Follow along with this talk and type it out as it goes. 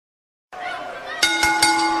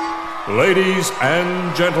Ladies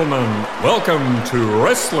and gentlemen, welcome to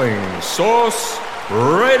Wrestling Source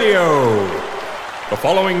Radio. The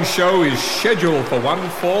following show is scheduled for one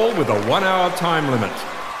fall with a 1 hour time limit.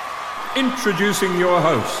 Introducing your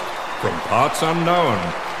host, from parts unknown,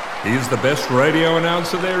 he's the best radio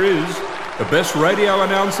announcer there is, the best radio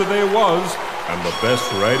announcer there was, and the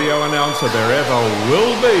best radio announcer there ever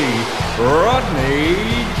will be, Rodney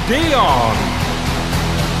Dion.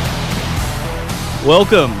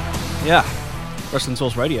 Welcome. Yeah, Wrestling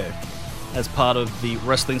Source Radio, as part of the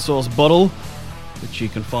Wrestling Source bottle, which you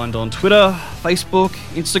can find on Twitter, Facebook,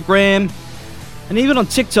 Instagram, and even on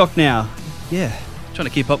TikTok now. Yeah, trying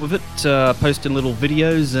to keep up with it, posting little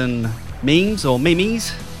videos and memes or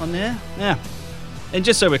memes on there. Yeah, and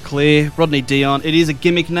just so we're clear, Rodney Dion, it is a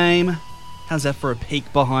gimmick name. How's that for a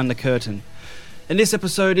peek behind the curtain? And this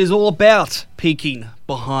episode is all about peeking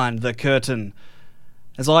behind the curtain,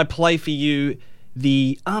 as I play for you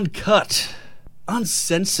the uncut,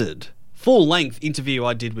 uncensored, full-length interview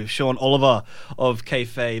I did with Sean Oliver of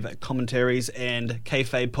Kayfabe Commentaries and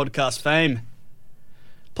Kayfabe Podcast fame.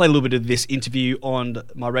 Play a little bit of this interview on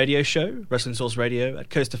my radio show, Wrestling Source Radio, at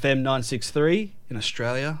Coast FM 963 in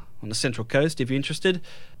Australia, on the Central Coast, if you're interested.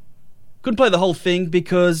 Couldn't play the whole thing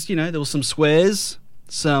because, you know, there was some swears,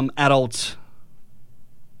 some adult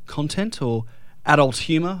content, or adult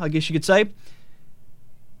humour, I guess you could say.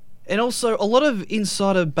 And also a lot of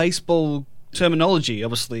insider baseball terminology,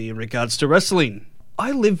 obviously, in regards to wrestling.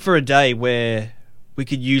 I live for a day where we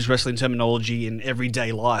could use wrestling terminology in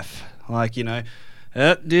everyday life. Like, you know,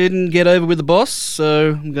 didn't get over with the boss,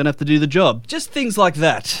 so I'm going to have to do the job. Just things like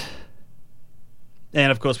that. And,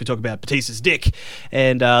 of course, we talk about Batista's dick,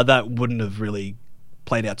 and that wouldn't have really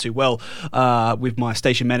played out too well with my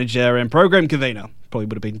station manager and program convener. Probably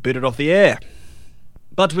would have been booted off the air.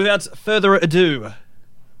 But without further ado,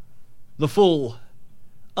 the full,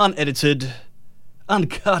 unedited,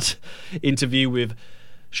 uncut interview with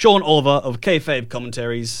Sean Oliver of Kayfabe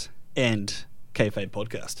Commentaries and Kayfabe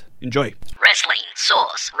Podcast. Enjoy. Wrestling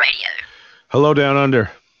Source Radio. Hello, Down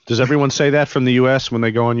Under. Does everyone say that from the U.S. when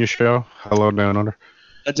they go on your show? Hello, Down Under.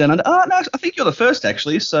 Down Under. Oh, no, I think you're the first,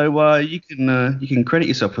 actually. So you can credit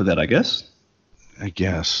yourself with that, I guess. I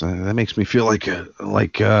guess that makes me feel like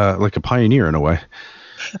a pioneer in a way.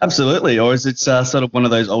 Absolutely. Or is it sort of one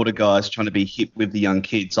of those older guys trying to be hip with the young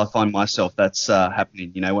kids? I find myself that's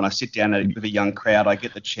happening. You know, when I sit down with a young crowd, I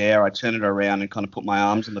get the chair, I turn it around and kind of put my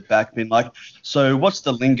arms on the back, being like, so what's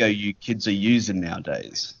the lingo you kids are using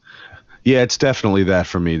nowadays? Yeah, it's definitely that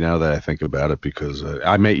for me now that I think about it, because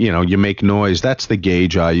you make noise. That's the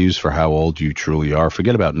gauge I use for how old you truly are.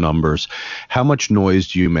 Forget about numbers. How much noise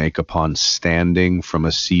do you make upon standing from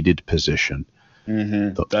a seated position?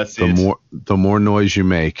 Mm-hmm. The more noise you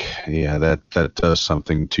make, yeah, that does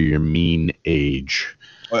something to your mean age.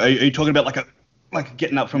 Are you talking about like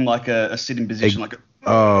getting up from like a sitting position,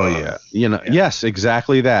 yeah, yes,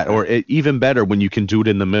 exactly that. Or even better, when you can do it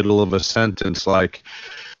in the middle of a sentence, like,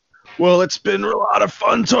 well, it's been a lot of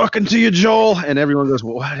fun talking to you, Joel, and everyone goes,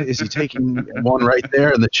 well, what is he taking one right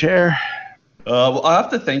there in the chair? Well, I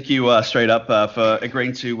have to thank you straight up for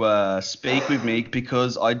agreeing to speak with me,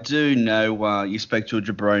 because I do know you spoke to a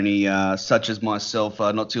jabroni such as myself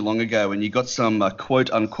not too long ago, and you got some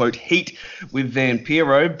quote-unquote heat with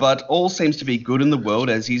Vampiro, but all seems to be good in the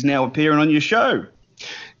world as he's now appearing on your show.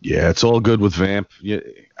 Yeah, it's all good with Vamp. Yeah,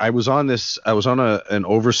 I was on an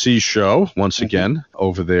overseas show once again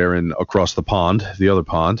over there across the pond, the other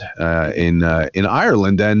pond, in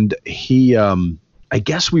Ireland, and he I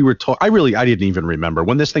guess we were talking. I didn't even remember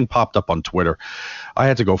when this thing popped up on Twitter. I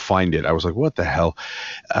had to go find it. I was like, what the hell?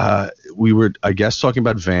 We were, I guess, talking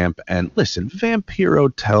about Vamp. And listen, Vampiro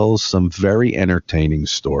tells some very entertaining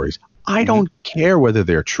stories. I don't care whether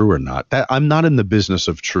they're true or not. I'm not in the business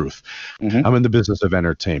of truth. Mm-hmm. I'm in the business of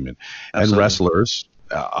entertainment. Absolutely. And wrestlers,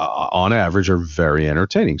 on average, are very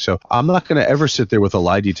entertaining. So I'm not going to ever sit there with a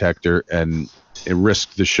lie detector and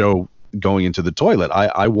risk the show going into the toilet.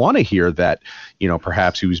 I want to hear that,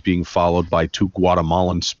 perhaps he was being followed by two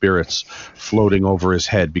Guatemalan spirits floating over his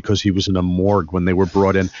head because he was in a morgue when they were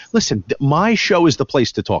brought in. Listen, my show is the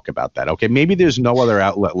place to talk about that, okay? Maybe there's no other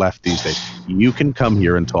outlet left these days. You can come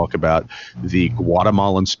here and talk about the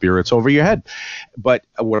Guatemalan spirits over your head. But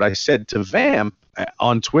what I said to Vamp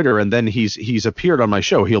on Twitter, and then he's appeared on my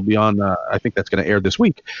show. He'll be on, I think that's going to air this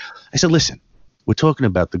week. I said, listen, we're talking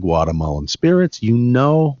about the Guatemalan spirits.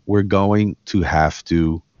 We're going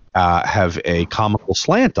to have a comical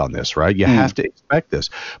slant on this, right? You have to expect this.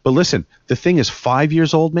 But listen, the thing is 5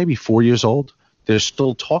 years old, maybe 4 years old. They're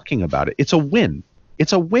still talking about it. It's a win.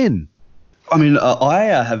 It's a win. I mean, I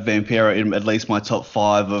have Vampiro in at least my top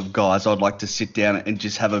 5 of guys I'd like to sit down and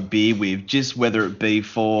just have a beer with, just whether it be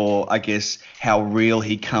for, I guess, how real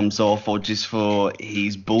he comes off or just for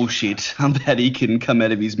his bullshit that he can come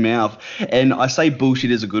out of his mouth. And I say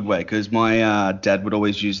bullshit is a good way because my dad would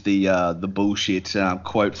always use the bullshit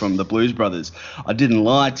quote from the Blues Brothers. I didn't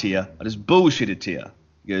lie to you, I just bullshitted to you.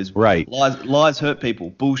 He goes, right. Lies hurt people,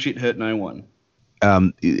 bullshit hurt no one.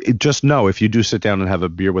 Just know if you do sit down and have a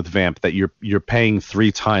beer with Vamp that you're paying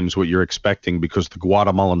 3 times what you're expecting because the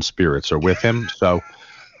Guatemalan spirits are with him. So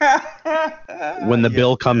when the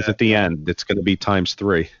bill comes at the end, it's going to be times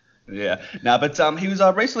 3. Yeah. No, but he was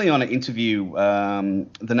recently on an interview.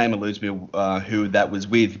 The name eludes me who that was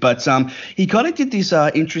with, but he kind of did this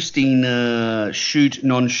interesting shoot,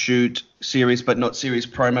 non-shoot series, but not serious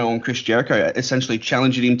promo on Chris Jericho, essentially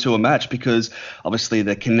challenging him to a match because obviously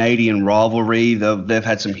the Canadian rivalry, they've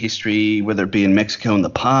had some history, whether it be in Mexico in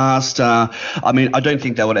the past. I mean, I don't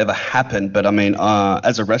think that would ever happen, but I mean,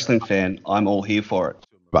 as a wrestling fan, I'm all here for it.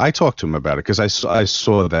 I talked to him about it because I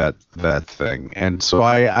saw that thing, and so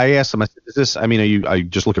I asked him. I said, "Is this? I mean, are you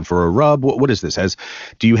just looking for a rub? What is this?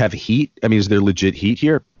 Do you have heat? I mean, is there legit heat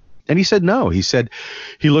here?" And he said no. He said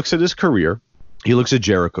he looks at his career, he looks at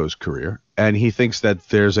Jericho's career, and he thinks that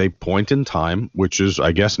there's a point in time, which is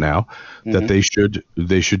I guess now, that they should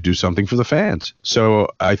do something for the fans. So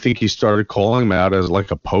I think he started calling him out as like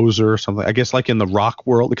a poser or something. I guess like in the rock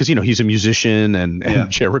world, because he's a musician and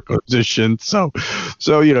Jericho's a musician. So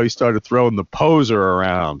he started throwing the poser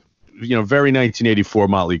around. Very 1984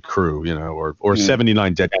 Motley Crue, or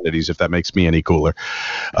 79 Dead Kennedys, if that makes me any cooler,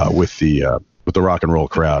 with the rock and roll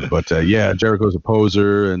crowd. But Jericho's a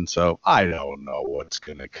poser, and so I don't know what's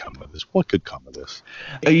going to come of this. What could come of this?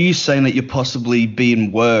 Are you saying that you're possibly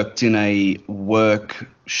being worked in a work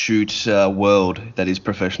shoot world that is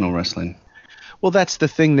professional wrestling? Well, that's the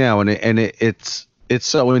thing now, and it's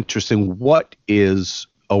so interesting. What is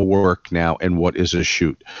a work now, and what is a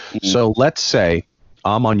shoot? Mm-hmm. So let's say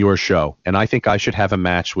I'm on your show, and I think I should have a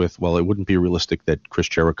match with, well, it wouldn't be realistic that Chris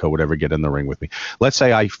Jericho would ever get in the ring with me. Let's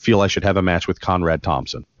say I feel I should have a match with Conrad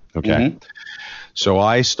Thompson, okay? Mm-hmm. So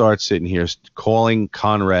I start sitting here calling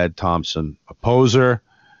Conrad Thompson a poser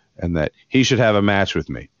and that he should have a match with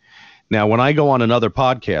me. Now, when I go on another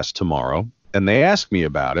podcast tomorrow and they ask me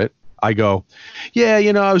about it, I go,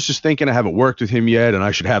 I was just thinking I haven't worked with him yet and I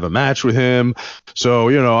should have a match with him. So,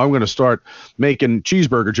 I'm going to start making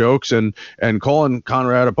cheeseburger jokes and calling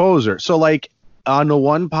Conrad a poser. So like on the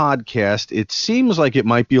one podcast, it seems like it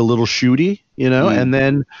might be a little shooty, and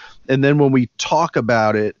then when we talk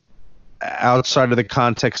about it outside of the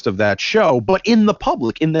context of that show, but in the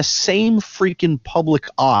public, in the same freaking public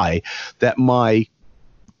eye that my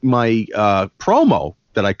promo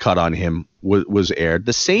that I cut on him was aired,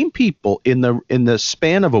 the same people in the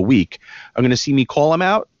span of a week are going to see me call him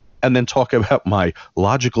out and then talk about my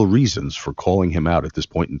logical reasons for calling him out at this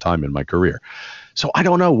point in time in my career. So I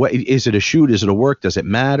don't know. Is it a shoot? Is it a work? Does it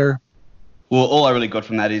matter? Well, all I really got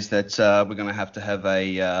from that is that we're going to have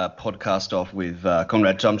a podcast off with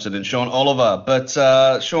Conrad Thompson and Sean Oliver. But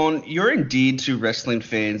Sean, you're endeared to wrestling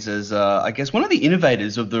fans as, I guess, one of the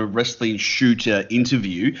innovators of the wrestling shooter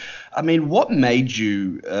interview. I mean, what made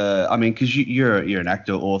you? Because you're an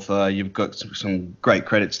actor, author, you've got some great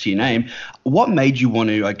credits to your name. What made you want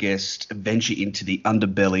to, I guess, venture into the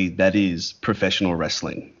underbelly that is professional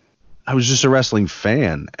wrestling? I was just a wrestling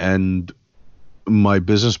fan, and my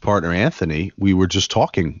business partner Anthony, we were just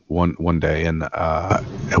talking one day and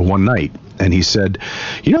one night, and he said,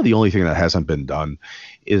 the only thing that hasn't been done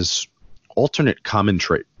is alternate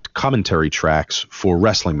commentary tracks for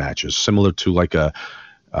wrestling matches, similar to like a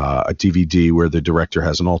DVD where the director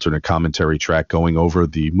has an alternate commentary track going over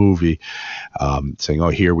the movie,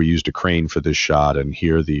 saying, here we used a crane for this shot, and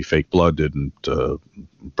here the fake blood didn't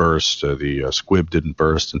burst, the squib didn't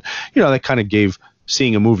burst, and that kind of gave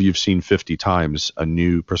seeing a movie you've seen 50 times a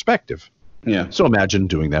new perspective. Yeah. So imagine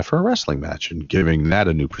doing that for a wrestling match and giving that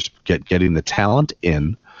a new getting the talent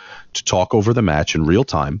in to talk over the match in real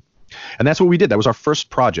time. And that's what we did. That was our first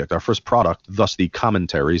project, our first product, thus the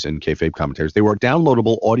commentaries and kayfabe commentaries. They were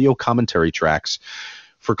downloadable audio commentary tracks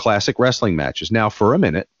for classic wrestling matches. Now, for a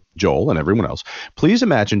minute, Joel and everyone else, please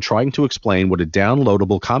imagine trying to explain what a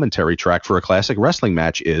downloadable commentary track for a classic wrestling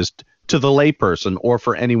match is to the layperson or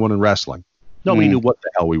for anyone in wrestling. Nobody knew what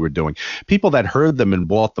the hell we were doing. People that heard them and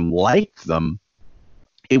bought them liked them.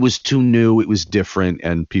 It was too new. It was different,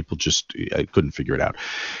 and people just couldn't figure it out.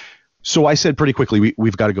 So I said pretty quickly,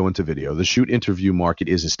 we've got to go into video. The shoot interview market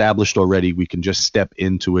is established already. We can just step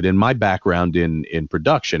into it. And my background in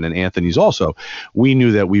production, and Anthony's also, we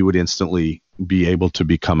knew that we would instantly be able to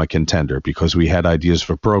become a contender because we had ideas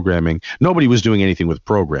for programming. Nobody was doing anything with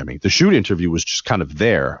programming. The shoot interview was just kind of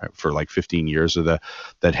there for like 15 years of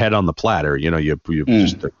that head on the platter. You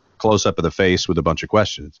just a close up of the face with a bunch of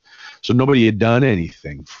questions. So nobody had done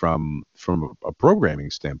anything from a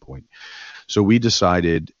programming standpoint. So we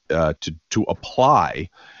decided to apply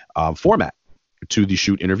format to the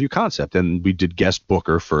shoot interview concept. And we did guest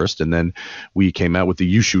booker first, and then we came out with the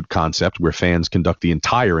you shoot concept where fans conduct the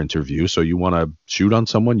entire interview. So you want to shoot on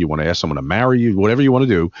someone, you want to ask someone to marry you, whatever you want to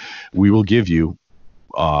do, we will give you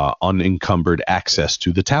unencumbered access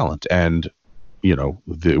to the talent. And,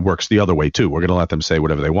 it works the other way too. We're going to let them say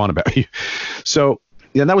whatever they want about you. So,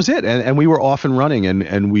 and that was it. And we were off and running,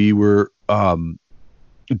 and we were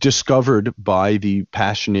discovered by the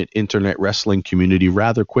passionate internet wrestling community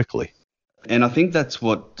rather quickly. And I think that's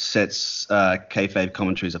what sets kayfabe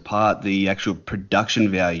commentaries apart, the actual production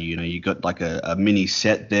value. You got like a mini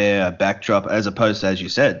set there, a backdrop, as opposed to, as you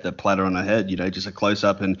said, the platter on the head, just a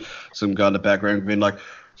close-up and some guy in the background being like,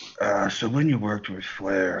 so when you worked with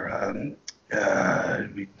Flair,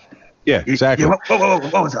 yeah, exactly. What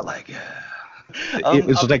was that like? It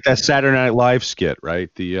was like that Saturday Night Live skit, right?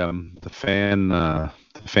 The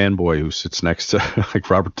fanboy who sits next to like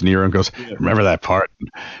Robert De Niro and goes, remember that part in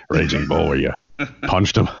Raging Bull where you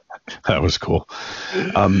punched him? That was cool.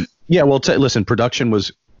 Listen, production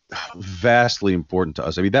was vastly important to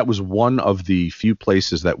us. I mean, that was one of the few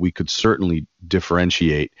places that we could certainly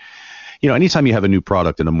differentiate. Anytime you have a new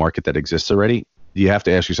product in a market that exists already, you have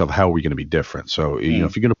to ask yourself, how are we going to be different? So, if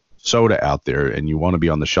you're going to put soda out there and you want to be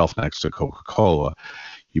on the shelf next to Coca-Cola,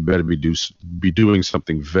 you better be doing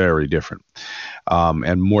something very different,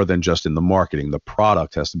 and more than just in the marketing. The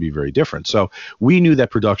product has to be very different. So we knew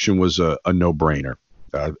that production was a no-brainer.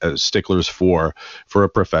 Sticklers for a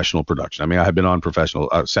professional production. I mean, I had been on professional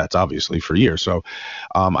sets, obviously, for years. So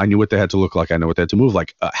I knew what they had to look like. I know what they had to move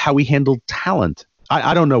like. How we handled talent,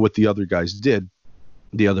 I don't know what the other guys did,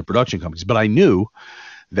 the other production companies, but I knew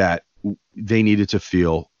that they needed to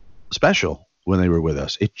feel special when they were with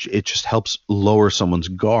us. It just helps lower someone's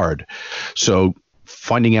guard. So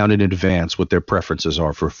finding out in advance what their preferences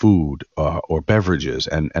are for food or beverages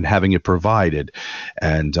and having it provided,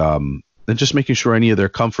 and just making sure any of their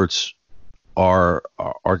comforts are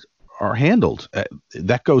handled.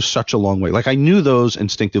 That goes such a long way. Like, I knew those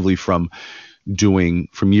instinctively from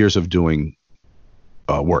years of doing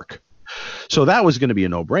work. So that was going to be a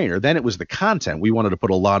no-brainer. Then it was the content. We wanted to put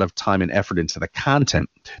a lot of time and effort into the content.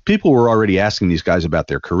 People were already asking these guys about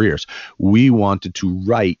their careers. We wanted to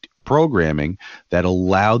write programming that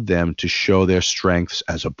allowed them to show their strengths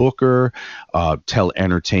as a booker, tell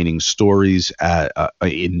entertaining stories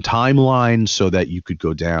in timelines, so that you could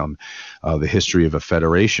go down the history of a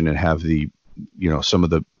federation and have some of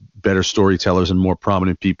the better storytellers and more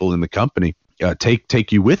prominent people in the company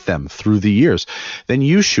take you with them through the years. Then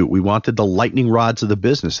you shoot. We wanted the lightning rods of the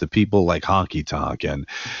business, the people like Honky Tonk and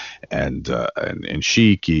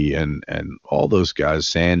Sheiky and all those guys,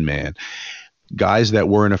 Sandman, guys that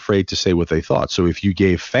weren't afraid to say what they thought. So if you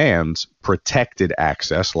gave fans protected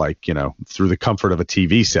access, like, through the comfort of a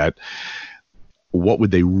TV set, what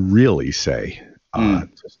would they really say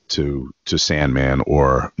to Sandman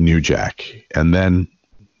or New Jack? And then,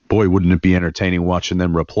 boy, wouldn't it be entertaining watching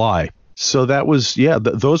them reply. So that was,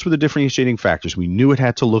 those were the differentiating factors. We knew it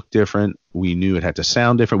had to look different. We knew it had to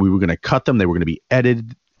sound different. We were going to cut them. They were going to be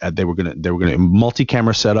edited. They were going to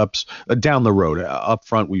multi-camera setups down the road. Up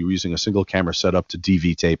front, we were using a single camera setup to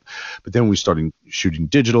DV tape. But then we started shooting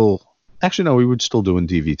digital. Actually, no, we were still doing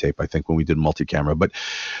DV tape, I think, when we did multi-camera. But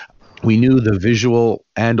we knew the visual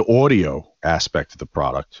and audio aspect of the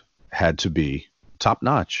product had to be top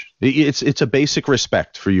notch. It's a basic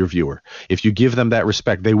respect for your viewer. If you give them that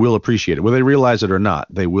respect, they will appreciate it. Whether they realize it or not,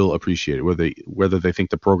 they will appreciate it. Whether they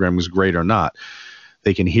think the program is great or not,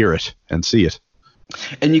 they can hear it and see it.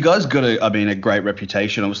 And you guys got a great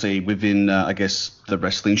reputation, obviously, within, the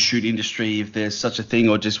wrestling shoot industry, if there's such a thing,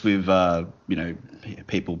 or just with,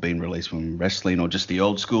 people being released from wrestling, or just the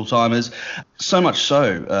old school timers. So much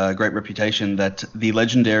so, great reputation that the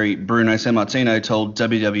legendary Bruno Sammartino told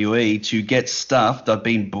WWE to get stuffed. I've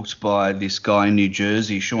been booked by this guy in New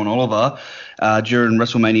Jersey, Sean Oliver, during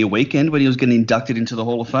WrestleMania weekend when he was getting inducted into the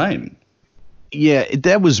Hall of Fame. Yeah,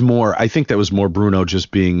 I think that was more Bruno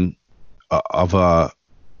just being of a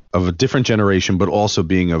different generation, but also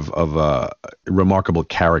being of a remarkable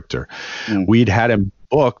character. We'd had him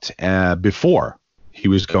booked before he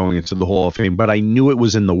was going into the Hall of Fame, but I knew it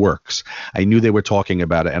was in the works. I knew they were talking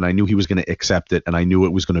about it, and I knew he was going to accept it, and I knew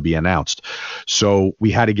it was going to be announced. So we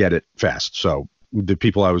had to get it fast. So the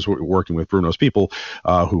people I was working with, Bruno's people,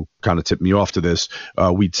 who kind of tipped me off to this,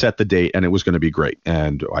 we'd set the date and it was going to be great.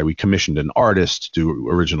 And we commissioned an artist to do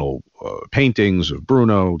original paintings of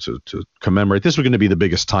Bruno to commemorate. This was going to be the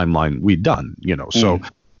biggest timeline we'd done,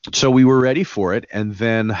 So we were ready for it, and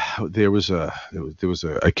then there was a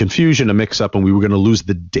confusion, a mix-up, and we were going to lose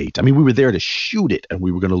the date. I mean, we were there to shoot it, and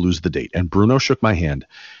we were going to lose the date. And Bruno shook my hand,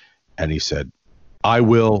 and he said, "I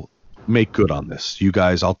will make good on this. You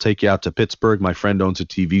guys, I'll take you out to Pittsburgh. My friend owns a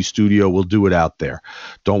TV studio. We'll do it out there.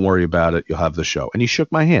 Don't worry about it. You'll have the show." And he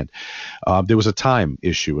shook my hand. There was a time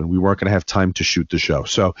issue, and we weren't going to have time to shoot the show.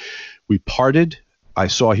 So we parted. I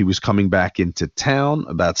saw he was coming back into town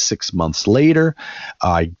about 6 months later.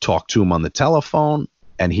 I talked to him on the telephone,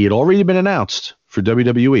 and he had already been announced for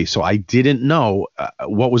WWE. So I didn't know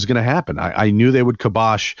what was going to happen. I knew they would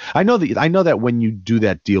kibosh. I know that when you do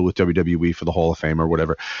that deal with WWE for the Hall of Fame or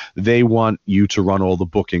whatever, they want you to run all the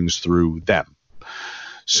bookings through them.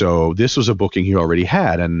 So this was a booking he already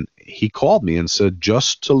had, and he called me and said,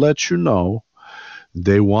 "Just to let you know,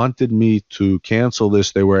 they wanted me to cancel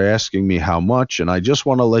this. They were asking me how much, and I just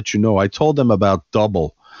want to let you know I told them about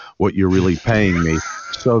double what you're really paying me,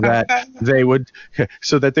 so that they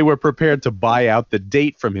were prepared to buy out the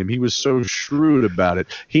date from him." He was so shrewd about it.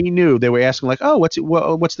 He knew they were asking like, "Oh,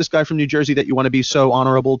 what's this guy from New Jersey that you want to be so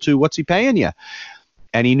honorable to? What's he paying you?"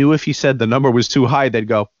 And he knew if he said the number was too high, they'd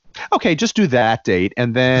go, "Okay, just do that date,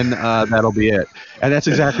 and then that'll be it." And that's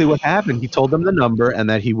exactly what happened. He told them the number and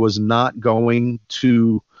that he was not going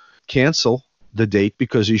to cancel the date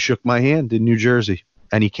because he shook my hand in New Jersey,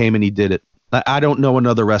 and he came and he did it. I don't know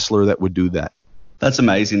another wrestler that would do that. That's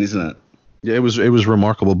amazing, isn't it? Yeah, it was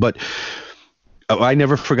remarkable, but I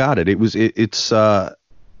never forgot it. It's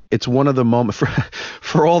one of the moments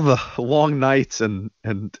for all the long nights and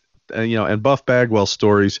Buff Bagwell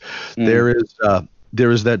stories. There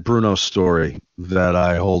is that Bruno story that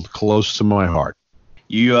I hold close to my heart.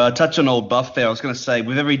 You touch on old Buff there. I was going to say,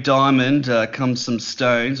 with every diamond comes some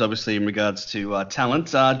stones, obviously in regards to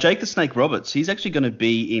talent. Jake the Snake Roberts, he's actually going to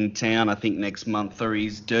be in town, I think, next month for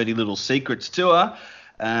his Dirty Little Secrets tour.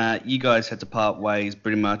 You guys had to part ways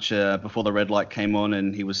pretty much before the red light came on,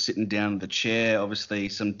 and he was sitting down in the chair. Obviously,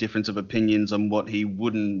 some difference of opinions on what he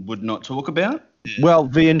would not talk about. Well,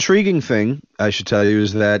 the intriguing thing, I should tell you,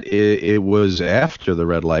 is that it was after the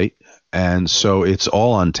red light, and so it's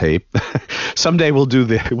all on tape. Someday we'll do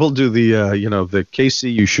the the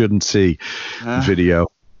KC you shouldn't see video.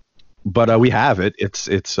 But we have it.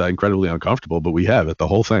 It's incredibly uncomfortable, but we have it, the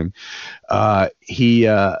whole thing.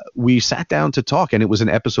 We sat down to talk, and it was an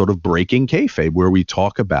episode of Breaking Kayfabe where we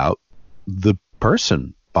talk about the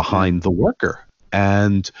person behind the worker.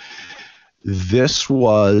 And this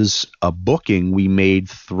was a booking we made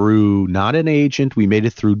through not an agent. We made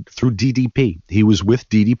it through DDP. He was with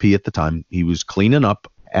DDP at the time. He was cleaning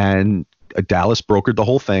up, and Dallas brokered the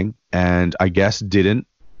whole thing, and I guess didn't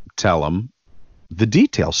tell him the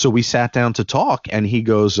details. So we sat down to talk, and he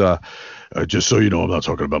goes, "Just so you know, I'm not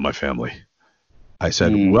talking about my family." I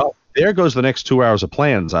said, "Well, there goes the next 2 hours of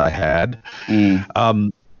plans I had."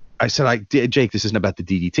 I said, "Jake, this isn't about the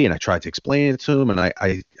DDT." And I tried to explain it to him. And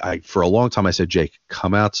I for a long time, I said, "Jake,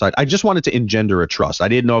 come outside." I just wanted to engender a trust. I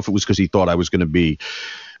didn't know if it was because he thought I was going to be,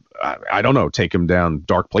 I don't know, take him down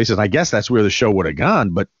dark places. I guess that's where the show would have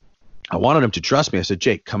gone. But I wanted him to trust me. I said,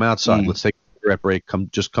 "Jake, come outside. Let's take a cigarette break. Come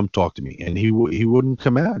talk to me." And he wouldn't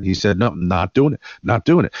come out. He said, "No, not doing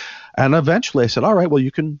it. And eventually I said, "All right, well,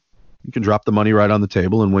 you can drop the money right on the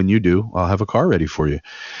table. And when you do, I'll have a car ready for you."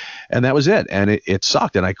 And that was it. And it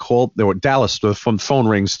sucked. And I called Dallas. The phone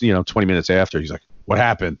rings, 20 minutes after. He's like, "What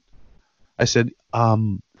happened?" I said,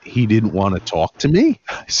 "He didn't want to talk to me."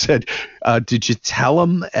 I said, "Did you tell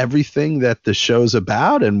him everything that the show's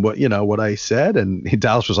about and what I said?" And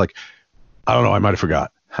Dallas was like, "I don't know. I might have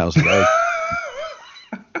forgot." I was like,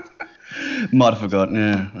 might have forgotten,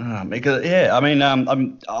 yeah. Because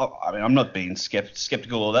I'm not being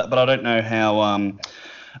skeptical of that, but I don't know how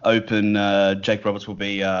open Jake Roberts will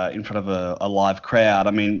be in front of a live crowd.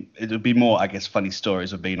 I mean, it would be more, I guess, funny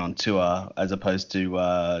stories of being on tour as opposed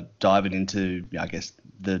to diving into, I guess,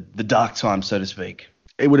 the dark time, so to speak.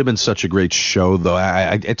 It would have been such a great show, though.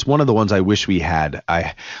 It's one of the ones I wish we had.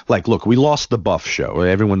 Look, we lost the Buff show.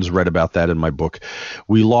 Everyone's read about that in my book.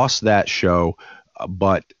 We lost that show,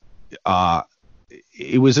 but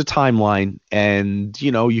it was a timeline, and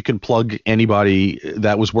you can plug anybody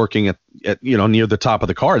that was working at near the top of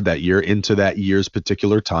the card that year into that year's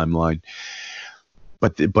particular timeline.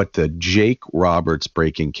 But the Jake Roberts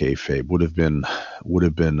Breaking Kayfabe would have been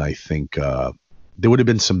I think there would have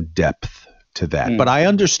been some depth to that. But I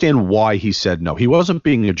understand why he said no. He wasn't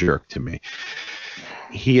being a jerk to me.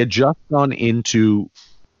 he had just gone into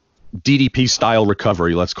DDP style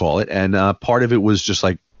recovery, let's call it, and part of it was just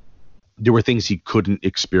like there were things he couldn't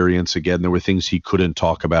experience again. There were things he couldn't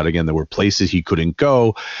talk about again. There were places he couldn't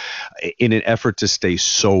go in an effort to stay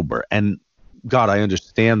sober. And God, I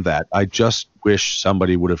understand that. I just wish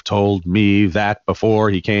somebody would have told me that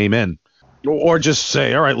before he came in. Or just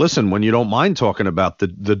say, all right, listen, when you don't mind talking about the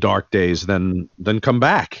dark days, then come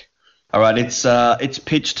back. All right, it's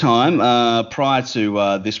pitch time. Prior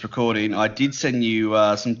to this recording, I did send you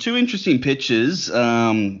some two interesting pictures,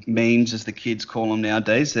 memes as the kids call them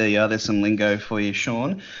nowadays. There you are. There's some lingo for you,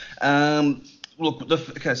 Sean. Look,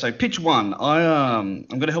 okay, so pitch one. I'm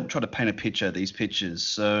going to help try to paint a picture of these pictures.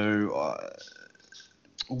 So,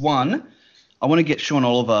 one, I want to get Sean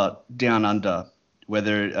Oliver down under.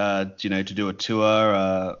 Whether to do a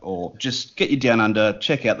tour or just get you down under,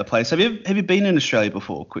 check out the place. Have you been in Australia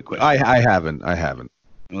before? Quick question. I haven't.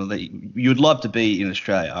 Well, you'd love to be in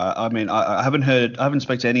Australia. I mean, I haven't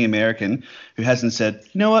spoken to any American who hasn't said,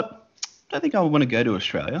 you know what, I think I want to go to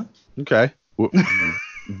Australia. Okay.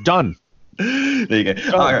 Done. There you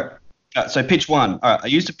go. All right. So pitch one. All right, I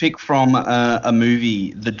used to pick from a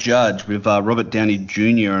movie, The Judge, with Robert Downey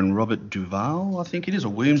Jr. and Robert Duvall, I think it is, or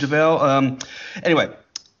William Duvall. Anyway,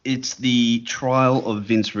 it's the trial of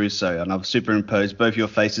Vince Russo, and I've superimposed both your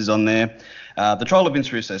faces on there. The trial of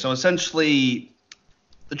Vince Russo. So essentially,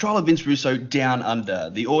 the trial of Vince Russo down under.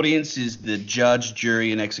 The audience is the judge,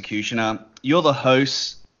 jury, and executioner. You're the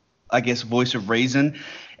host, I guess, voice of reason,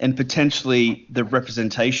 and potentially the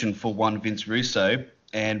representation for one Vince Russo.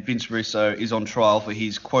 And Vince Russo is on trial for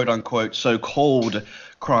his quote-unquote so-called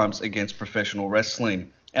crimes against professional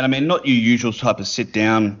wrestling. And I mean, not your usual type of sit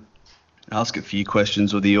down, ask a few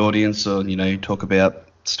questions with the audience or, talk about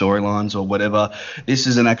storylines or whatever. This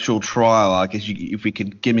is an actual trial. I guess if we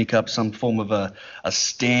could gimmick up some form of a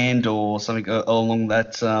stand or something along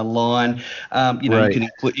that line, right. you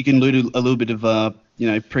can include a little bit of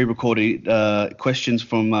pre-recorded questions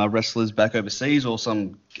from wrestlers back overseas or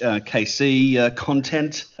some KC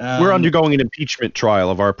content. We're undergoing an impeachment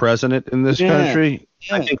trial of our president in this country.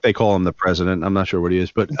 Yeah. I think they call him the president. I'm not sure what he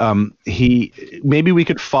is, but maybe we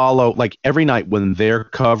could follow like every night when their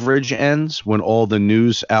coverage ends, when all the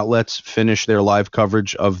news outlets finish their live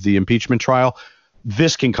coverage of the impeachment trial,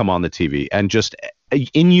 this can come on the TV and just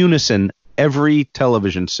in unison. Every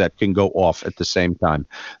television set can go off at the same time.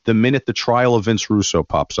 The minute the trial of Vince Russo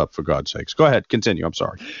pops up, for God's sakes. Go ahead. Continue. I'm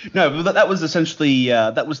sorry. No, but that was essentially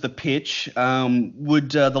that was the pitch.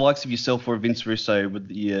 Would the likes of yourself or Vince Russo, would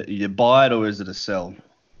you buy it or is it a sell?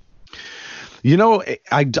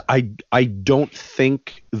 I don't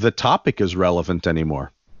think the topic is relevant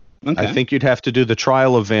anymore. Okay. I think you'd have to do the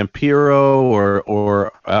trial of Vampiro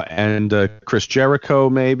or Chris Jericho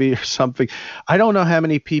maybe or something. I don't know how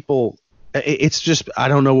many people. It's just I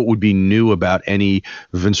don't know what would be new about any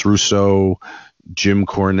Vince Russo, Jim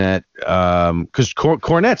Cornette, because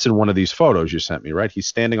Cornette's in one of these photos you sent me, right? He's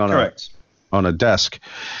standing on a desk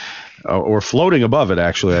or floating above it.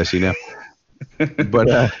 Actually, I see now.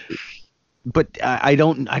 But I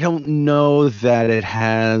don't know that it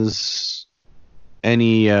has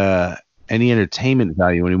any entertainment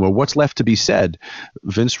value anymore. What's left to be said?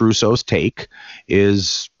 Vince Russo's take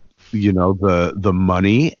is. The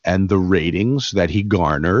money and the ratings that he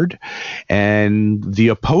garnered, and the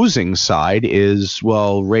opposing side is,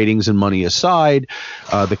 well, ratings and money aside,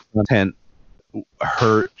 the content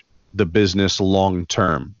hurt the business long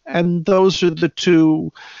term, and those are the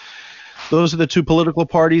two political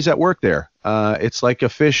parties at work there. It's like a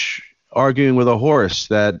fish arguing with a horse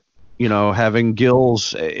that having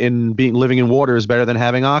gills living in water is better than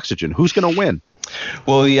having oxygen. Who's going to win?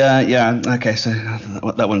 Well, yeah. Okay, so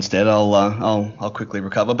that one's dead. I'll quickly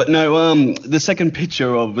recover. But no, the second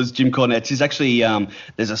picture was Jim Cornette. He's actually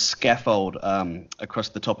there's a scaffold across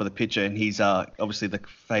the top of the picture, and he's obviously the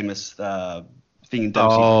famous thing in WCW.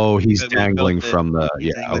 Oh, he's dangling from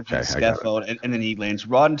the scaffold, and then he lands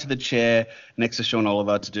right into the chair next to Sean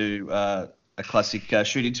Oliver to do a classic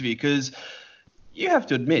shoot interview. Because you have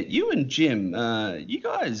to admit, you and Jim, you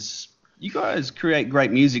guys create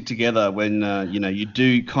great music together when you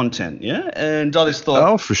do content, yeah. And I just thought,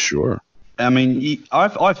 oh, for sure. I mean,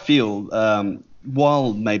 I feel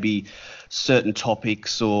while maybe certain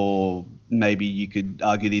topics or maybe you could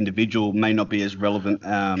argue the individual may not be as relevant,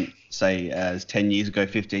 say as 10 years ago,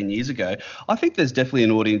 15 years ago, I think there's definitely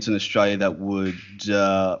an audience in Australia that would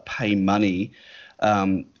pay money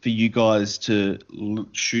for you guys to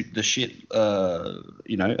shoot the shit,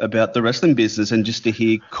 about the wrestling business and just to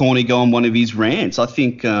hear Corny go on one of his rants. I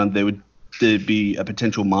think there'd be a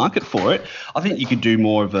potential market for it. I think you could do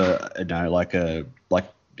more of like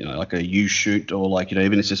like a you shoot, or like,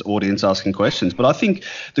 even it's just audience asking questions. But I think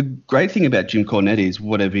the great thing about Jim Cornette is,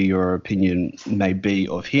 whatever your opinion may be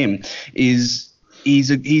of him, is he's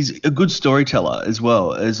a good storyteller as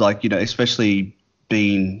well, as like, especially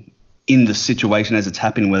being in the situation as it's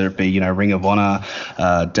happening, whether it be, Ring of Honor,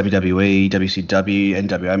 WWE, WCW,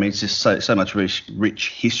 NWA. I mean, it's just so much rich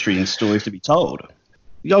history and stories to be told.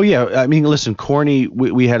 Oh yeah, I mean, listen, Corny.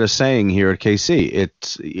 We had a saying here at KC.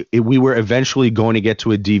 We were eventually going to get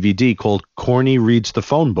to a DVD called Corny Reads the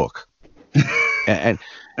Phone Book,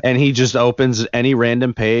 and he just opens any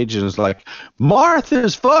random page and is like,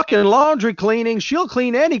 Martha's fucking laundry cleaning. She'll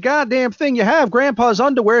clean any goddamn thing you have. Grandpa's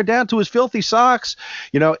underwear down to his filthy socks.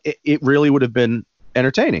 It really would have been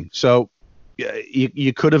entertaining. So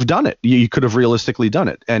you could have done it. You could have realistically done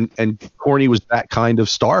it. And Corny was that kind of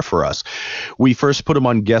star for us. We first put him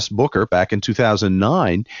on guest booker back in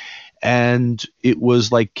 2009. And it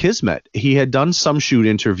was like kismet. He had done some shoot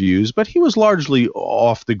interviews, but he was largely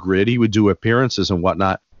off the grid. He would do appearances and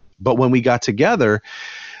whatnot. But when we got together,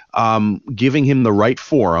 giving him the right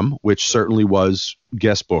forum, which certainly was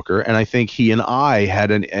guest booker, and I think he and I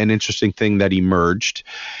had an interesting thing that emerged.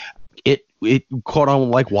 It caught on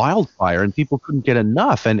like wildfire, and people couldn't get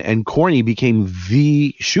enough. And Corny became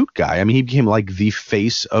the shoot guy. I mean, he became like the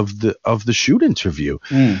face of the shoot interview,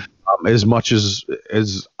 as much as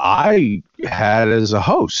I had as a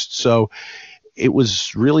host. So it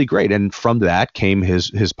was really great. And from that came his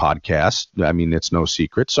podcast. I mean, it's no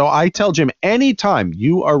secret. So I tell Jim, anytime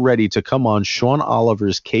you are ready to come on Sean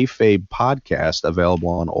Oliver's Kayfabe podcast, available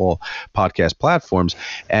on all podcast platforms,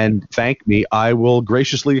 and thank me, I will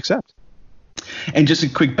graciously accept. And just a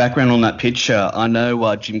quick background on that picture. I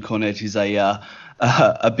know Jim Cornette is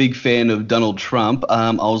a big fan of Donald Trump.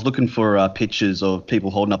 I was looking for pictures of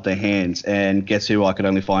people holding up their hands, and guess who I could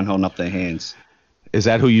only find holding up their hands? Is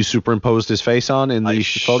that who you superimposed his face on in the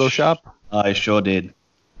Photoshop? I sure did.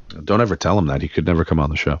 Don't ever tell him that. He could never come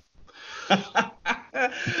on the show.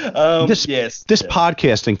 Yes. This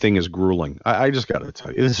podcasting thing is grueling. I just got to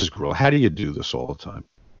tell you, this is grueling. How do you do this all the time?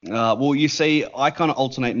 Well, you see, I kind of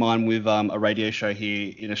alternate mine with a radio show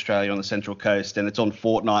here in Australia on the Central Coast, and it's on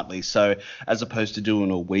fortnightly. So as opposed to doing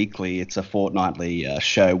a weekly, it's a fortnightly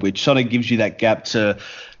show, which sort of gives you that gap to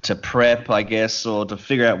prep, I guess, or to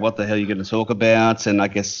figure out what the hell you're going to talk about, and I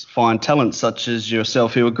guess find talent such as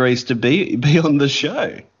yourself who agrees to be on the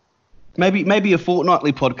show. Maybe a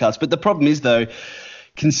fortnightly podcast. But the problem is, though,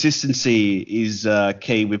 consistency is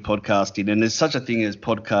key with podcasting, and there's such a thing as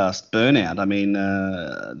podcast burnout. I mean,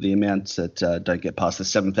 the amounts that don't get past the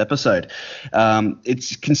 7th episode.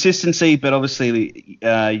 It's consistency, but obviously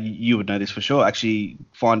you would know this for sure, actually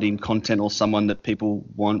finding content or someone that people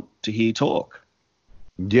want to hear talk.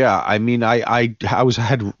 Yeah, I mean, I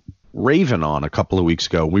had Raven on a couple of weeks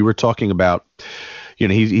ago. We were talking about,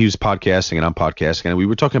 he was podcasting and I'm podcasting, and we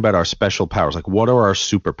were talking about our special powers. Like, what are our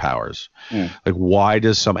superpowers? Like, why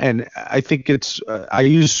does and I think I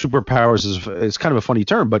use superpowers as it's kind of a funny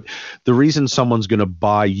term, but the reason someone's going to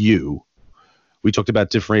buy you, we talked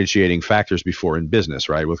about differentiating factors before in business,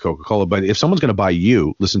 right, with Coca-Cola. But if someone's going to buy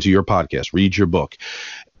you, listen to your podcast, read your book,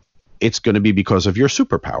 it's going to be because of your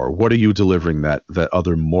superpower. What are you delivering that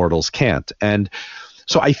other mortals can't? And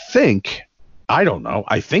so I think my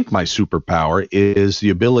superpower is the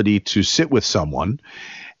ability to sit with someone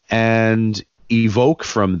and evoke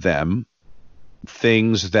from them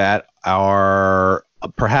things that are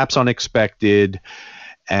perhaps unexpected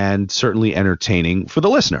and certainly entertaining for the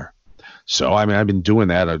listener. So, I mean, I've been doing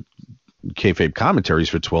that at Kayfabe Commentaries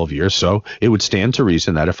for 12 years, so it would stand to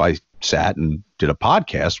reason that if I sat and did a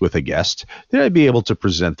podcast with a guest, then I'd be able to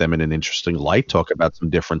present them in an interesting light, talk about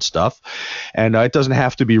some different stuff. And it doesn't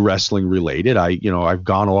have to be wrestling related. I've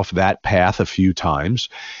gone off that path a few times,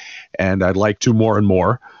 and I'd like to more and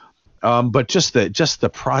more. But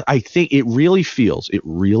I think it really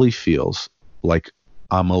feels like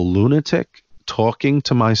I'm a lunatic talking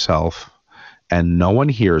to myself and no one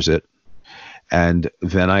hears it. And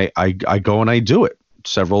then I go and I do it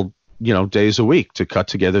several, days a week to cut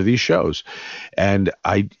together these shows. And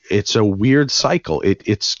it's a weird cycle.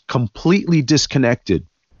 It's completely disconnected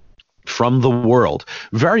from the world,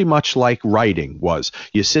 very much like writing was.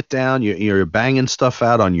 You sit down, you're banging stuff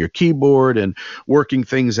out on your keyboard and working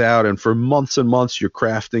things out. And for months and months, you're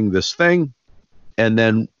crafting this thing. And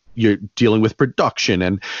then you're dealing with production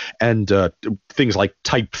and things like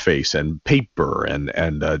typeface and paper and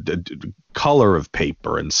color of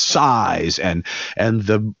paper and size and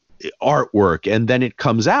the artwork, and then it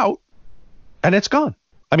comes out and it's gone.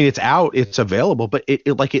 I mean, it's out, it's available, but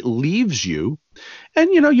it leaves you,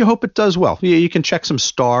 and you hope it does well. You can check some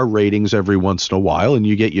star ratings every once in a while, and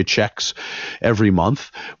you get your checks every month.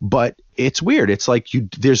 But it's weird. It's like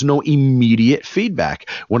there's no immediate feedback.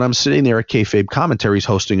 When I'm sitting there at Kayfabe Commentaries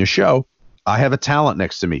hosting a show, I have a talent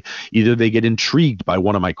next to me. Either they get intrigued by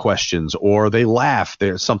one of my questions, or they laugh.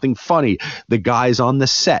 There's something funny. The guys on the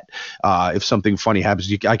set, if something funny happens,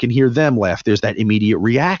 I can hear them laugh. There's that immediate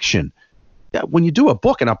reaction. Yeah, when you do a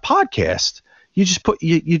book and a podcast, you just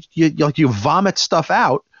you vomit stuff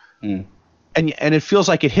out, and it feels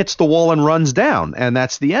like it hits the wall and runs down, and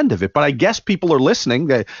that's the end of it. But I guess people are listening.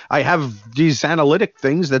 That I have these analytic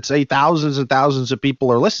things that say thousands and thousands of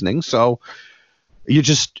people are listening. So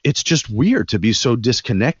it's just weird to be so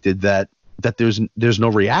disconnected that there's no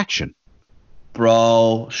reaction.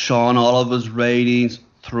 Bro, Sean Oliver's ratings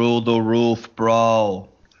through the roof, bro.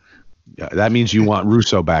 Yeah, that means you want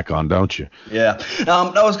Russo back on, don't you? Yeah.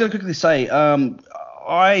 I was going to quickly say, I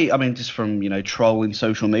mean, just from trolling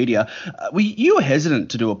social media, you were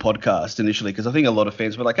hesitant to do a podcast initially because I think a lot of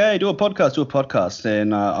fans were like, "Hey, do a podcast,"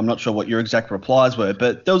 and I'm not sure what your exact replies were,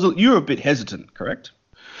 but you were a bit hesitant, correct?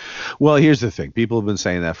 Well, here's the thing: people have been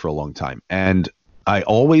saying that for a long time, and I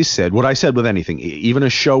always said what I said with anything, even a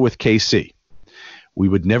show with KC, we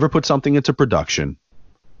would never put something into production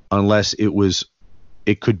unless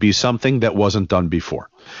it could be something that wasn't done before.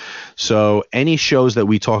 So any shows that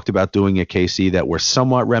we talked about doing at KC that were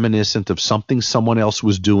somewhat reminiscent of something someone else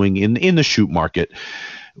was doing in the shoot market,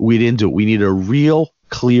 we didn't do it. We needed a real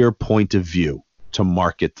clear point of view to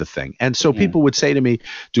market the thing. And so people would say to me,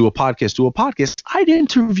 do a podcast. I'd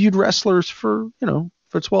interviewed wrestlers for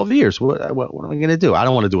 12 years. What am I going to do? I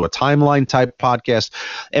don't want to do a timeline type podcast.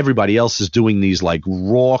 Everybody else is doing these like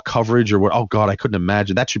raw coverage or what? Oh God, I couldn't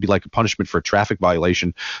imagine. That should be like a punishment for a traffic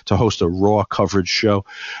violation to host a raw coverage show.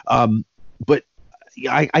 But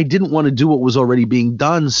I didn't want to do what was already being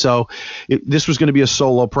done. So this was going to be a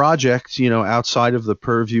solo project, outside of the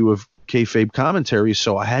purview of Kayfabe Commentary.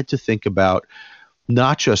 So I had to think about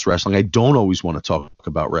not just wrestling. I don't always want to talk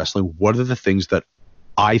about wrestling. What are the things that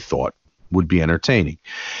I thought would be entertaining?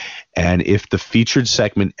 And if the featured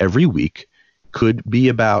segment every week could be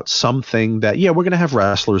about something that, we're going to have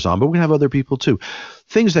wrestlers on, but we're going to have other people too.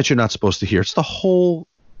 Things that you're not supposed to hear. It's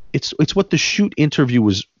it's what the shoot interview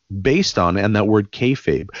was based on, and that word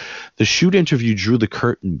kayfabe. The shoot interview drew the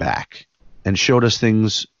curtain back and showed us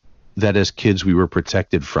things that as kids we were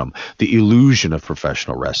protected from, the illusion of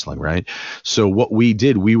professional wrestling, right? So what we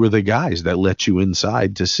did, we were the guys that let you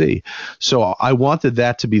inside to see. So I wanted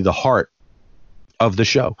that to be the heart of the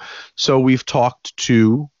show. So we've talked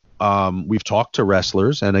to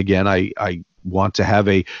wrestlers, and again, I want to have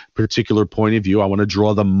a particular point of view. I want to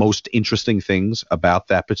draw the most interesting things about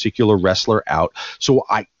that particular wrestler out. So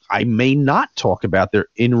I may not talk about their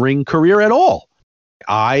in-ring career at all.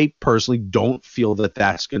 I personally don't feel that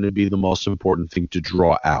that's going to be the most important thing to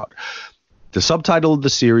draw out. The subtitle of the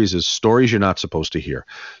series is Stories You're Not Supposed to Hear.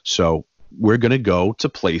 So we're going to go to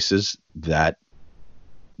places that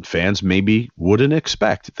fans maybe wouldn't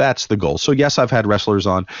expect. That's the goal. So yes, I've had wrestlers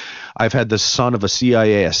on. I've had the son of a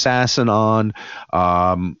CIA assassin on.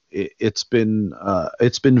 It's been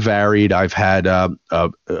varied. I've had a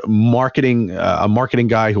marketing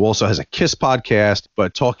guy who also has a KISS podcast,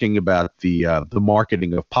 but talking about the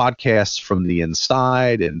marketing of podcasts from the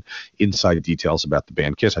inside and inside details about the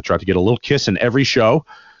band KISS. I try to get a little KISS in every show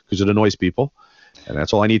because it annoys people, and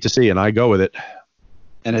that's all I need to see, and I go with it.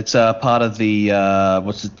 And it's part of the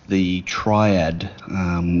the triad,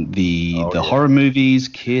 the horror movies,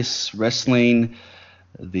 KISS, wrestling,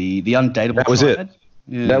 the undateable. That was triad. it.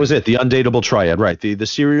 Yeah. That was it. The undateable triad, right? The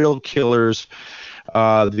serial killers.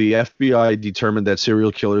 The FBI determined that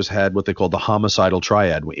serial killers had what they called the homicidal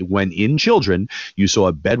triad. When in children you saw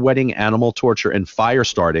a bedwetting, animal torture, and fire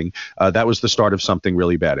starting, that was the start of something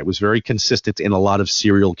really bad. It was very consistent in a lot of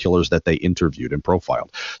serial killers that they interviewed and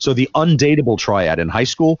profiled. So the undateable triad in high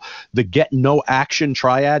school, the get no action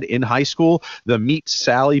triad in high school, the meet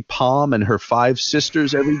Sally Palm and her 5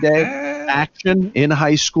 sisters every day action in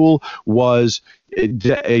high school was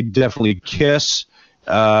definitely KISS.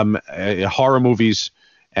 Horror movies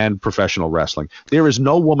and professional wrestling. There is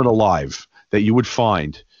no woman alive that you would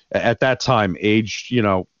find at that time, aged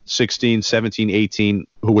 16, 17, 18,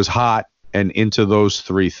 who was hot and into those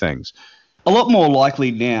 3 things. A lot more likely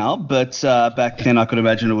now, but back then I could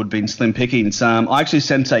imagine it would have been slim pickings. I actually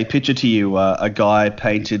sent a picture to you. A guy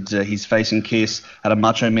painted his face in KISS, had a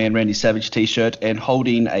Macho Man Randy Savage t-shirt, and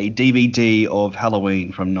holding a DVD of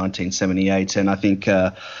Halloween from 1978. And I think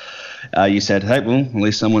you said, hey, well, at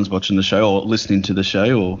least someone's watching the show or listening to the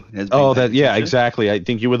show or has been exactly. I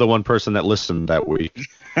think you were the one person that listened that week.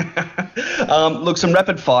 Look, some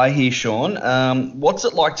rapid fire here, Sean. What's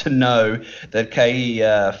it like to know that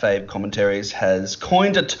Fave Commentaries has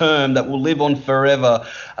coined a term that will live on forever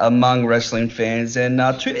among wrestling fans and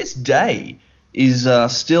to this day is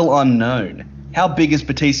still unknown? How big is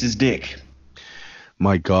Batista's dick?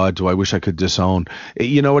 My God, do I wish I could disown.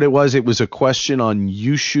 You know what it was? It was a question on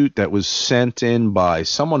YouShoot that was sent in by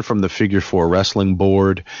someone from the Figure 4 Wrestling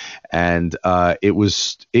Board, and it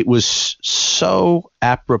was so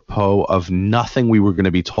apropos of nothing we were going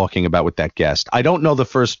to be talking about with that guest. I don't know the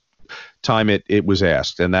first time it was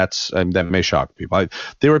asked, and that may shock people.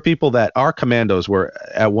 There were people that our commandos were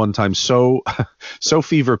at one time so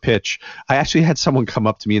fever pitch. I actually had someone come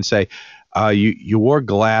up to me and say, you wore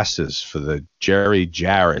glasses for the Jerry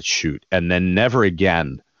Jarrett shoot and then never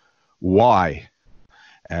again. Why?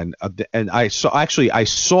 And I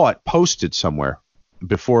saw it posted somewhere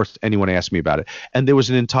before anyone asked me about it, and there was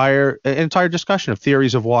an entire discussion of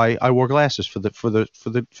theories of why I wore glasses for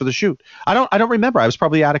the shoot. I don't remember. I was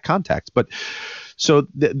probably out of contact, but so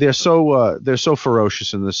they're so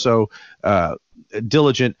ferocious and they're so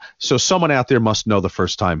diligent. So someone out there must know the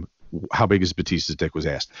first time how big is Batista's dick was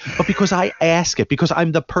asked. But because I ask it, because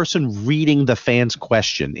I'm the person reading the fans'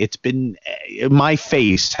 question, it's been my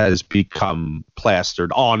face has become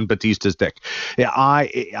plastered on Batista's dick.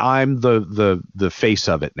 I'm the face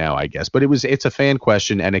of it now, I guess. But it's a fan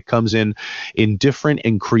question, and it comes in different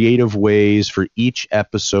and creative ways for each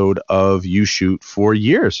episode of YouShoot for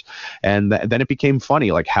years. And then it became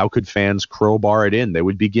funny. Like, how could fans crowbar it in? They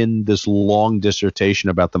would begin this long dissertation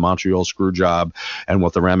about the Montreal screw job and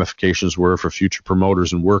what the ramifications were for future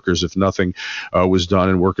promoters and workers if nothing was done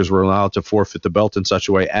and workers were allowed to forfeit the belt in such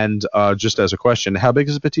a way. And just as a question, how big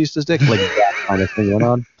is Batista's dick? Like, that kind of thing went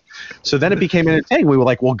on. So then it became entertaining. We were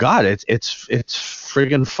like, well, God, it's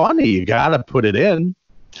friggin' funny. You got to put it in.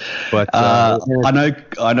 But I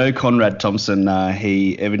know Conrad Thompson.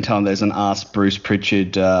 He every time there's an Ask Bruce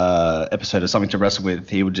Pritchard episode of Something to Wrestle With,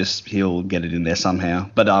 he'll get it in there somehow.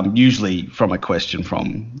 But usually from a question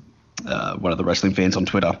from one of the wrestling fans on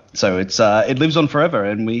Twitter. So it lives on forever,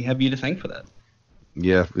 and we have you to thank for that.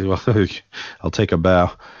 Yeah, well, I'll take a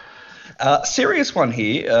bow. Serious one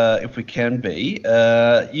here, if we can be.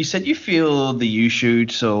 You said you feel the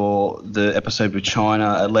YouShoot or the episode with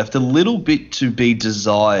China left a little bit to be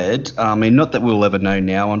desired. I mean, not that we'll ever know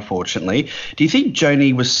now, unfortunately. Do you think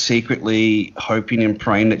Joni was secretly hoping and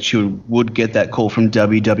praying that she would get that call from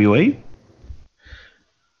WWE?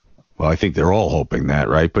 Well, I think they're all hoping that,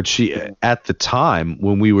 right? But she, at the time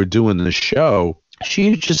when we were doing the show,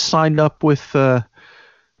 she just signed up with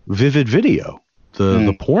Vivid Video,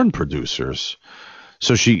 the porn producers.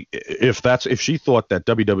 So if she thought that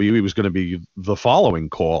WWE was going to be the following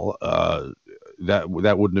call, that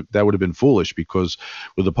would have been foolish, because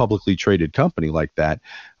with a publicly traded company like that,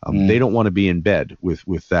 they don't want to be in bed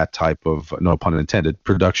with that type of, no pun intended,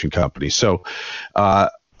 production company. So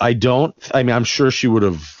I'm sure she would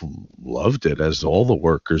have loved it, as all the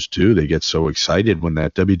workers do. They get so excited when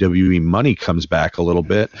that WWE money comes back a little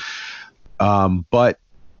bit. But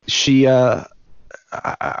she, I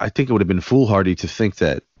think it would have been foolhardy to think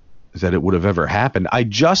that it would have ever happened. I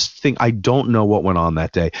just think, I don't know what went on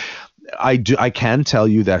that day. I can tell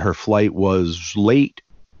you that her flight was late.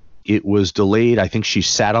 It was delayed. I think she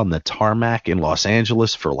sat on the tarmac in Los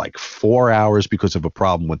Angeles for like 4 hours because of a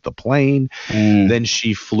problem with the plane. Then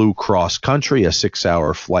she flew cross country, a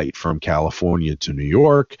 6-hour flight from California to New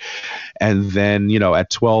York. And then,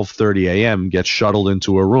 at 12:30 a.m. gets shuttled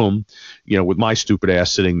into a room, with my stupid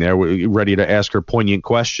ass sitting there ready to ask her poignant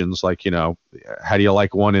questions like, how do you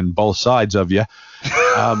like one in both sides of you?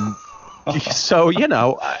 So,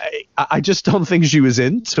 I just don't think she was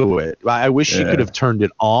into it. I wish she could have turned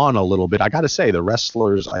it on a little bit. I got to say, the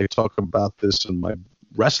wrestlers, I talk about this in my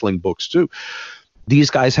wrestling books too.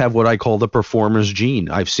 These guys have what I call the performer's gene.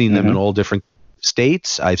 I've seen them in all different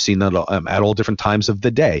states. I've seen that at all different times of the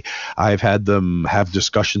day. I've had them have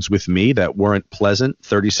discussions with me that weren't pleasant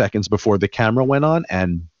 30 seconds before the camera went on,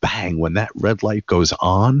 and bang, when that red light goes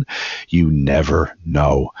on, you never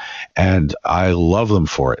know. And I love them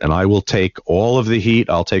for it. And I will take all of the heat.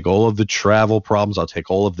 I'll take all of the travel problems. I'll take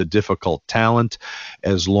all of the difficult talent,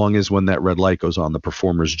 as long as when that red light goes on, the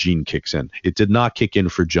performer's gene kicks in. It did not kick in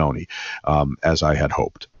for Joni, as I had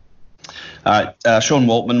hoped. All right, Sean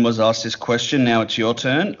Waltman was asked this question. Now it's your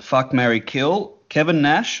turn. Fuck, marry, kill. Kevin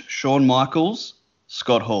Nash, Shawn Michaels,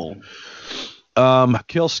 Scott Hall.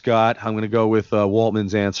 Kill Scott. I'm going to go with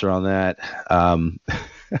Waltman's answer on that.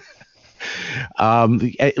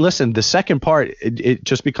 Listen, the second part, it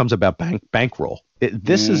just becomes about bankroll.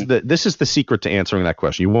 This is the secret to answering that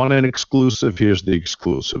question. You want an exclusive? Here's the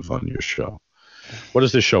exclusive on your show. What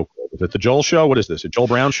is this show called? Is it the Joel Show? What is this? A Joel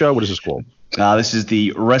Brown Show? What is this called? This is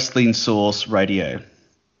the Wrestling Source Radio.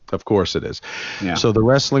 Of course it is. Yeah. So the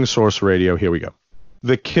Wrestling Source Radio, here we go.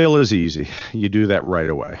 The kill is easy. You do that right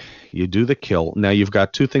away. You do the kill. Now you've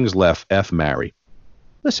got two things left. F, marry.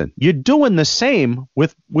 Listen, you're doing the same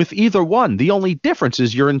with either one. The only difference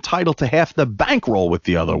is you're entitled to half the bankroll with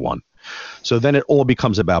the other one. So then it all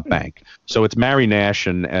becomes about bank. So it's marry Nash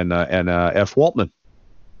and F Waltman.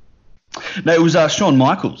 No, it was Shawn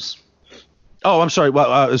Michaels. Oh, I'm sorry.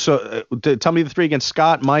 Well, tell me the three again.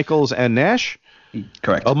 Scott, Michaels, and Nash?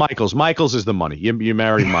 Correct. Oh, Michaels. Michaels is the money. You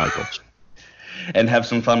marry Michaels. And have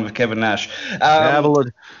some fun with Kevin Nash. Have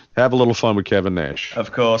a little fun with Kevin Nash.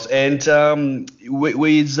 Of course. And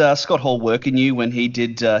was Scott Hall working you when he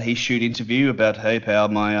did his shoot interview about, hey, pal,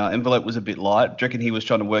 my envelope was a bit light? Do you reckon he was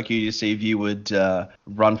trying to work you to see if you would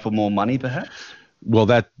run for more money, perhaps? Well,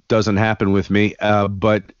 that doesn't happen with me.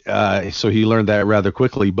 But so he learned that rather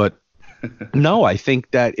quickly. But no, I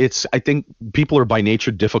think people are by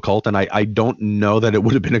nature difficult, and I don't know that it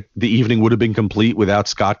would have been the evening would have been complete without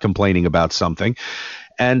Scott complaining about something.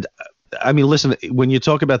 And I mean, listen, when you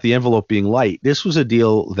talk about the envelope being light, this was a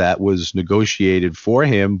deal that was negotiated for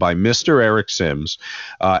him by Mr. Eric Sims.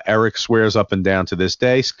 Eric swears up and down to this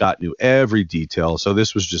day Scott knew every detail, so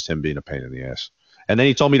this was just him being a pain in the ass. And then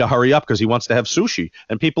he told me to hurry up because he wants to have sushi,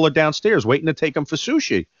 and people are downstairs waiting to take him for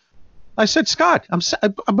sushi. I said, Scott,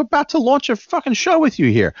 I'm about to launch a fucking show with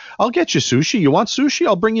you here. I'll get you sushi. You want sushi?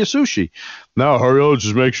 I'll bring you sushi. No, hurry up.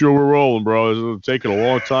 Just make sure we're rolling, bro. It's taking a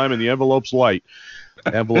long time, and the envelope's light.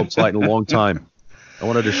 The envelope's light in a long time. I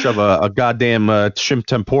wanted to shove a goddamn shrimp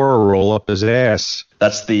tempura roll up his ass.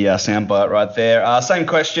 That's the soundbite right there. Same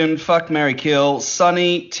question. Fuck, marry, kill.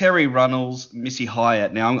 Sonny, Terry Runnels, Missy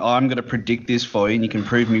Hyatt. Now, I'm going to predict this for you, and you can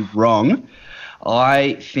prove me wrong.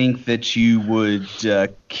 I think that you would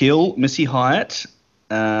kill Missy Hyatt,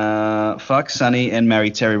 fuck Sonny, and marry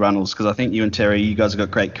Terry Runnels, because I think you and Terry, you guys have got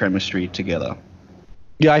great chemistry together.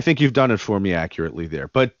 Yeah, I think you've done it for me accurately there.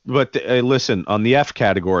 But listen, on the F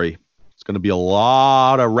category, it's going to be a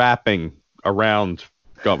lot of wrapping around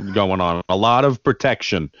going on, a lot of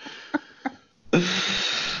protection.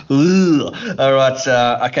 All right.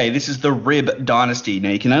 Okay, this is the Rib Dynasty. Now,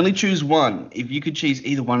 you can only choose one. If you could choose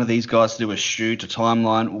either one of these guys to do a shoot, a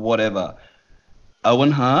timeline, whatever.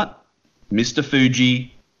 Owen Hart, Mr.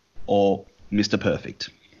 Fuji, or Mr.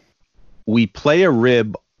 Perfect. We play a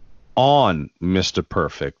rib on Mr.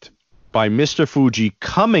 Perfect by Mr. Fuji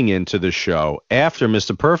coming into the show after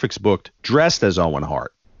Mr. Perfect's booked dressed as Owen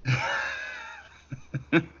Hart.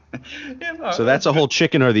 Yeah, so that's a whole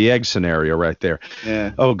chicken or the egg scenario right there.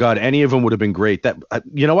 Yeah. Oh God, any of them would have been great. That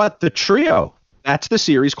you know what? The trio. That's the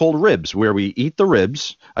series called Ribs, where we eat the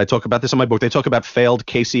ribs. I talk about this in my book. They talk about failed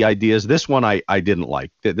Casey ideas. This one I didn't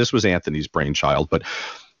like. This was Anthony's brainchild. But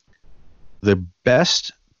the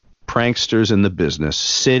best pranksters in the business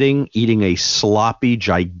sitting eating a sloppy,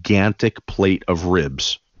 gigantic plate of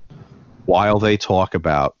ribs while they talk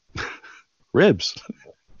about ribs.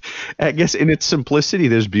 I guess in its simplicity,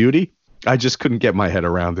 there's beauty. I just couldn't get my head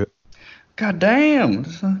around it. God damn.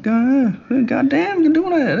 God damn, you're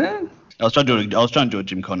doing it, eh? I was trying to do a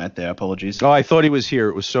Jim Cornette there. Apologies. Oh, I thought he was here.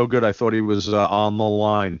 It was so good. I thought he was on the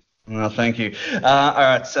line. Well, thank you. All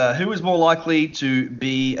right. So who is more likely to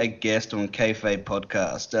be a guest on Kayfabe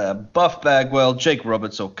Podcast? Buff Bagwell, Jake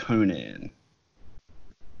Roberts, or Conan?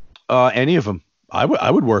 Any of them.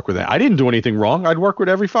 I would work with it. I didn't do anything wrong. I'd work with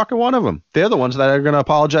every fucking one of them. They're the ones that are going to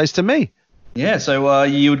apologize to me. Yeah, so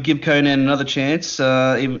you would give Conan another chance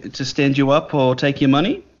to stand you up or take your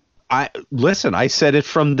money? Listen, I said it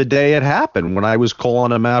from the day it happened when I was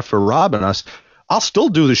calling him out for robbing us. I'll still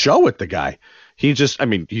do the show with the guy. He's not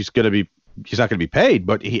going to be paid,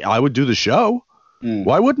 but I would do the show.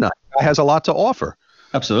 Why wouldn't I? He has a lot to offer.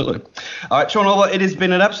 Absolutely. All right, Sean Oliver, it has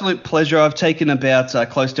been an absolute pleasure. I've taken about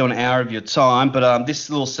close to an hour of your time, but this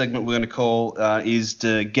little segment we're going to call is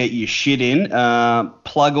to get your shit in.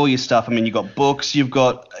 Plug all your stuff. I mean, you've got books, you're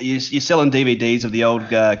selling DVDs of the old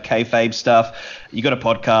kayfabe stuff. You got a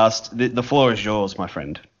podcast. The floor is yours, my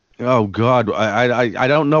friend. Oh God, I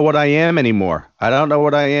don't know what I am anymore.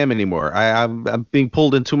 I'm being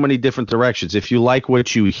pulled in too many different directions. If you like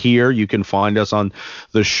what you hear, you can find us on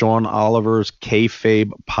the Sean Oliver's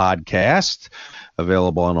Kayfabe podcast.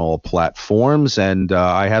 available on all platforms. And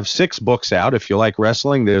I have 6 books out. If you like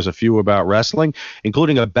wrestling, there's a few about wrestling,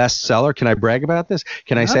 including a bestseller. Can I brag about this?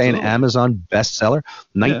 Can I say an Amazon bestseller?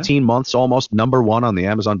 19 months almost, #1 on the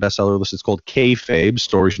Amazon bestseller list. It's called Kayfabe,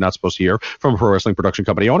 Stories You're Not Supposed to Hear from a Pro Wrestling Production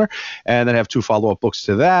Company owner. And then I have 2 follow-up books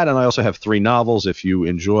to that. And I also have 3 novels. If you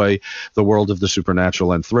enjoy the world of the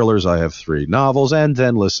supernatural and thrillers, I have 3 novels. And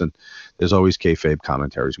then, listen, there's always Kayfabe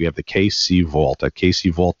commentaries. We have the KC Vault at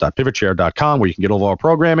kcvault.pivotshare.com, where you can get all of our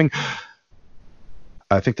programming.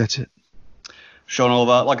 I think that's it. Sean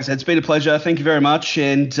Oliver, like I said, it's been a pleasure. Thank you very much.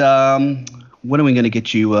 And when are we going to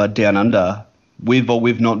get you down under? With or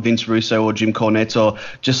with not Vince Russo or Jim Cornette, or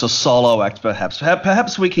just a solo act, perhaps?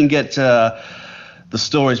 Perhaps we can get the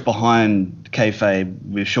stories behind Kayfabe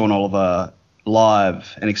with Sean Oliver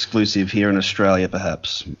live and exclusive here in Australia,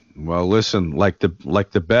 perhaps. Well, listen, like the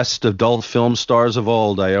best adult film stars of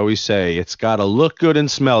old, I always say, it's got to look good and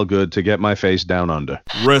smell good to get my face down under.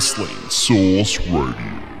 Wrestling Source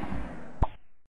Radio.